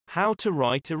How to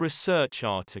write a research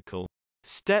article.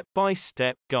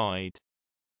 Step-by-step guide.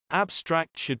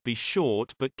 Abstract should be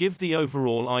short but give the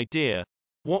overall idea,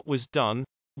 what was done,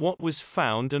 what was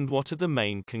found and what are the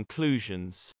main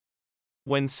conclusions.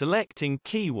 When selecting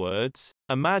keywords,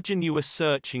 imagine you are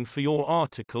searching for your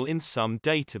article in some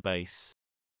database.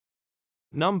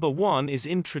 Number 1 is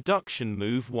introduction.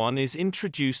 Move 1 is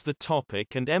introduce the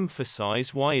topic and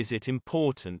emphasize why is it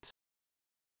important.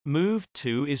 Move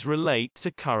 2 is relate to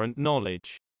current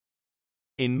knowledge.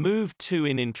 In Move 2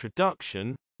 in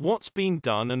introduction, what's been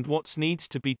done and what needs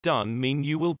to be done mean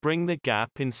you will bring the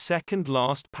gap in second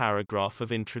last paragraph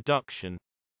of introduction.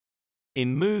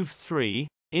 In Move 3,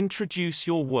 introduce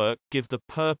your work, give the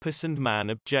purpose and main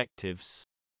objectives.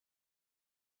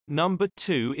 Number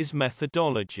 2 is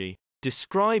methodology.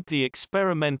 Describe the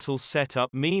experimental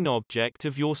setup, mean object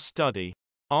of your study.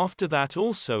 After that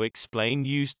also explain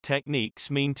used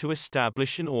techniques mean to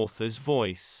establish an author's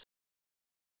voice.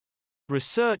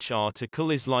 Research article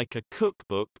is like a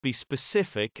cookbook, be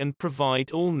specific and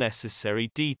provide all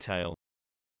necessary detail.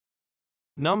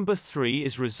 Number 3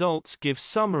 is results, give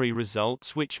summary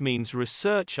results, which means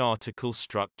research article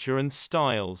structure and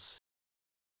styles.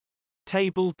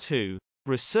 Table 2.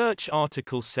 Research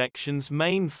article sections,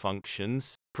 main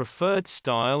functions, preferred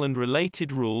style and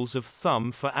related rules of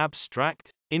thumb for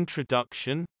abstract,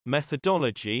 introduction,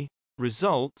 methodology,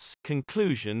 results,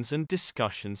 conclusions and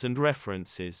discussions and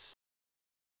references.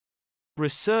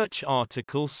 Research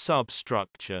article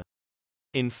substructure.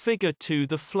 In Figure 2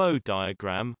 the flow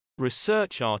diagram,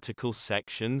 research article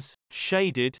sections,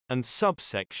 shaded, and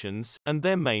subsections, and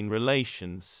their main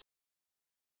relations.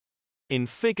 In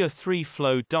Figure 3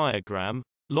 flow diagram,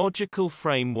 logical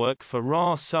framework for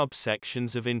RA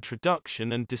subsections of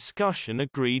introduction and discussion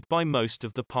agreed by most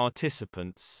of the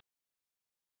participants.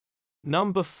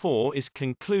 Number 4 is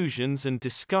conclusions and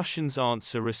discussions.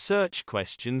 Answer research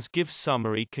questions, give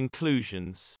summary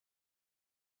conclusions.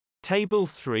 Table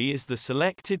 3 is the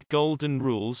selected golden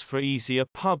rules for easier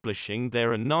publishing.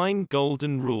 There are 9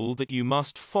 golden rules that you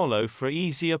must follow for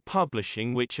easier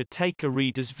publishing, which are take a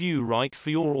reader's view, write for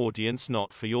your audience,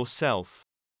 not for yourself.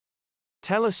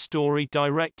 Tell a story,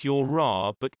 direct your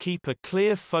RA, but keep a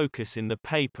clear focus in the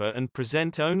paper and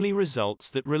present only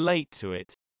results that relate to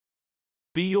it.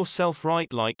 Be yourself,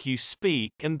 write like you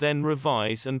speak and then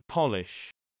revise and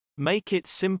polish. Make it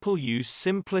simple, use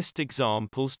simplest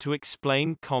examples to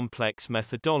explain complex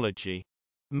methodology.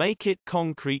 Make it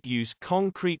concrete, use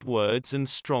concrete words and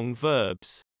strong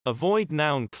verbs. Avoid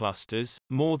noun clusters,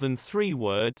 more than 3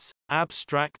 words,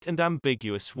 abstract and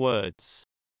ambiguous words.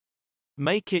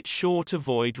 Make it short,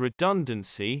 avoid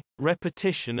redundancy,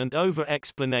 repetition and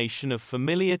over-explanation of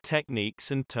familiar techniques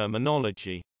and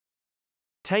terminology.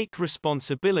 Take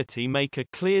responsibility, make a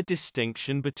clear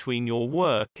distinction between your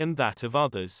work and that of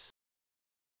others.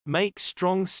 Make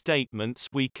strong statements,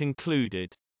 we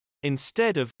concluded,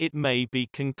 instead of it may be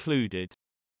concluded.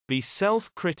 Be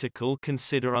self-critical,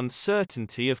 consider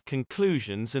uncertainty of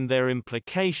conclusions and their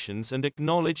implications and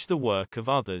acknowledge the work of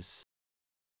others.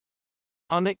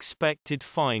 Unexpected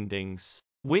findings,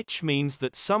 which means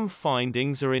that some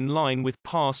findings are in line with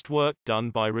past work done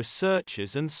by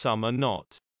researchers and some are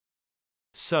not.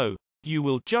 So, you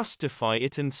will justify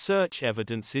it and search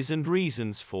evidences and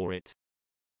reasons for it.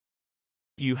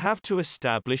 You have to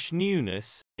establish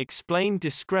newness, explain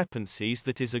discrepancies,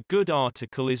 that is a good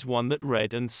article is one that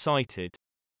read and cited.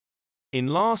 In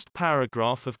last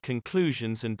paragraph of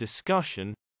conclusions and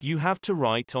discussion, you have to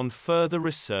write on further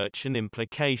research and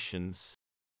implications.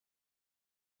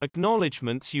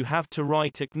 Acknowledgements, you have to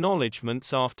write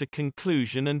acknowledgements after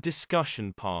conclusion and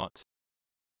discussion part.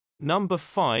 Number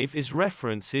 5 is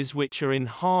references, which are in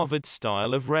Harvard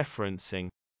style of referencing.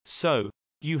 So,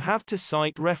 you have to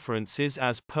cite references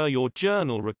as per your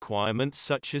journal requirements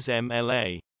such as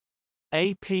MLA,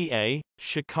 APA,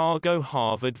 Chicago,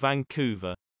 Harvard,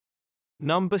 Vancouver.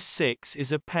 Number 6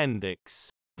 is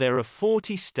appendix. There are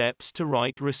 40 steps to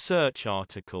write research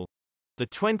article. The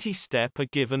 20 steps are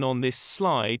given on this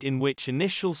slide, in which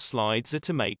initial slides are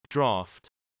to make draft.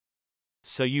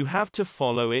 So you have to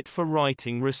follow it for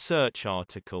writing research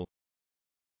article.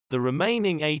 The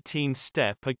remaining 18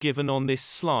 steps are given on this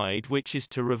slide, which is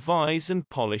to revise and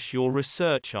polish your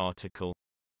research article.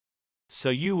 So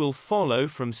you will follow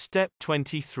from step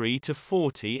 23 to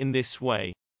 40 in this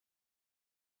way.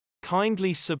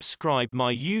 Kindly subscribe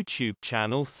my YouTube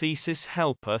channel Thesis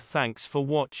Helper. Thanks for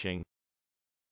watching.